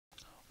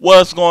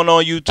What's going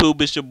on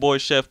YouTube? It's your boy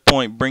Chef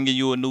Point bringing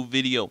you a new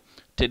video.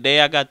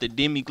 Today I got the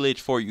Demi glitch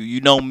for you. You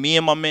know me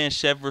and my man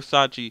Chef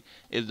Versace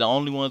is the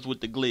only ones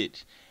with the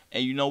glitch.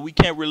 And you know we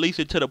can't release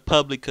it to the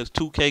public because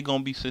 2K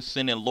gonna be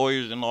sending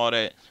lawyers and all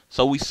that.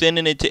 So we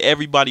sending it to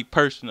everybody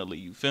personally,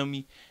 you feel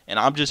me? And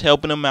I'm just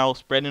helping them out,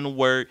 spreading the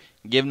word,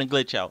 giving the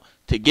glitch out.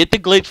 To get the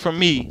glitch from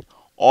me,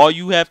 all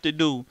you have to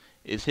do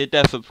is hit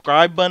that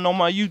subscribe button on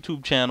my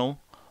YouTube channel.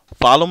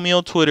 Follow me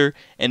on Twitter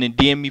and then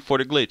DM me for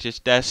the glitch. It's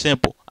that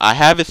simple. I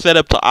have it set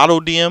up to auto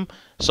DM,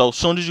 so as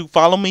soon as you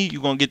follow me,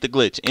 you're going to get the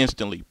glitch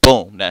instantly.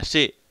 Boom. That's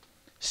it.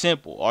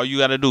 Simple. All you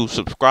got to do is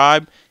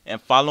subscribe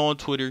and follow on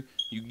Twitter.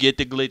 You get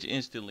the glitch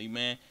instantly,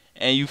 man.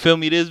 And you feel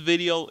me? This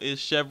video is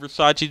Chef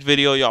Versace's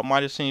video. Y'all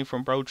might have seen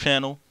from Bro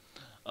channel.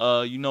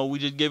 You know, we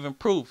just giving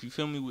proof. You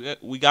feel me?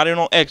 We got it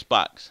on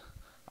Xbox.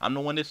 I'm the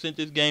one that sent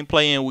this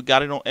gameplay in. We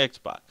got it on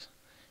Xbox.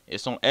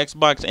 It's on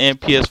Xbox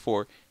and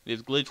PS4.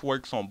 This glitch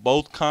works on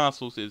both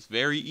consoles. It's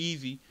very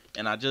easy.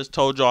 And I just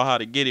told y'all how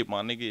to get it,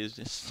 my nigga. It's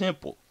just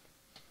simple.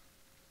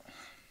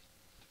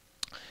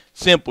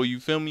 Simple, you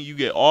feel me? You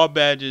get all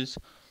badges.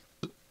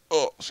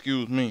 Oh,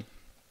 excuse me.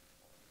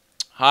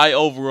 High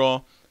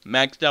overall,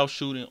 maxed out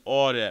shooting,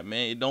 all that,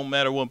 man. It don't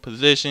matter what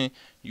position.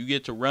 You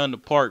get to run the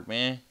park,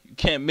 man. You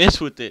can't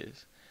miss with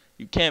this.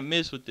 You can't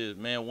miss with this,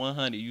 man.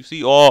 100. You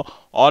see all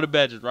the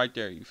badges right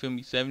there. You feel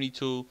me?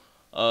 72.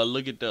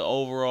 Look at the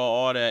overall,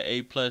 all that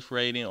A+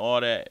 rating, all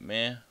that,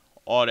 man,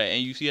 all that.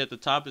 And you see at the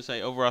top it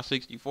say overall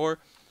 64,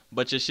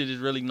 but your shit is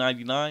really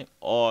 99.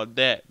 All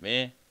that,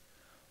 man,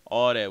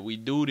 all that. We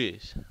do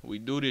this.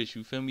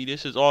 You feel me?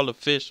 This is all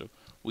official.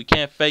 We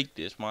can't fake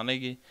this, my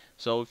nigga.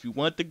 So if you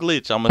want the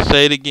glitch, I'm gonna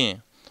say it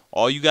again.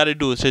 All you gotta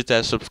do is hit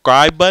that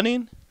subscribe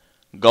button.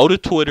 Go to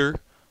Twitter.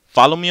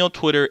 Follow me on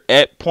Twitter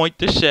at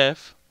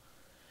 @PointTheChef,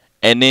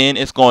 and then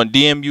it's gonna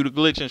DM you the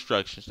glitch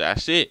instructions.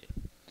 That's it.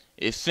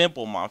 It's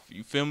simple,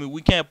 you feel me?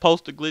 We can't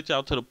post the glitch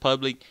out to the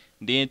public.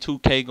 Then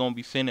 2K gonna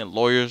be sending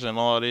lawyers and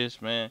all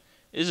this, man.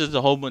 It's just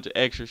a whole bunch of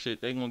extra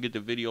shit. They gonna get the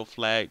video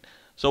flagged.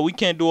 So we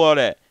can't do all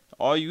that.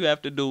 All you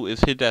have to do is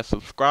hit that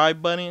subscribe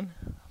button,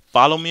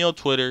 follow me on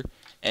Twitter,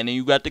 and then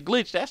you got the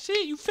glitch. That's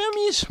it. You feel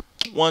me? It's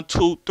 1,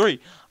 2, 3.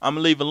 I'm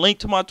gonna leave a link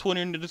to my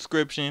Twitter in the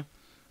description,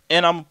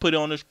 and I'm gonna put it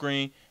on the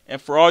screen.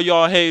 And for all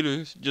y'all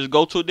haters, just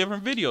go to a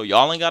different video.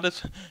 Y'all ain't gotta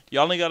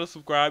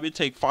subscribe. It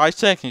take 5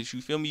 seconds.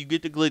 You feel me? You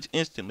get the glitch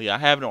instantly. I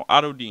have it on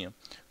auto DM.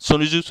 As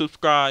soon as you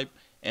subscribe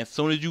and as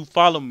soon as you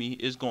follow me,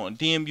 it's going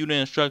to DM you the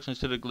instructions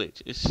to the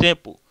glitch. It's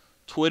simple.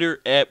 Twitter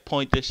at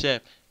 @PointTheChef.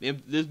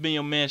 This been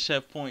your man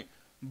Chef Point,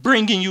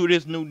 bringing you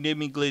this new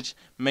Demi glitch.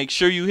 Make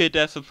sure you hit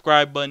that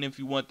subscribe button if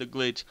you want the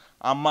glitch.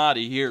 I'm out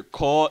of here,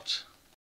 coach.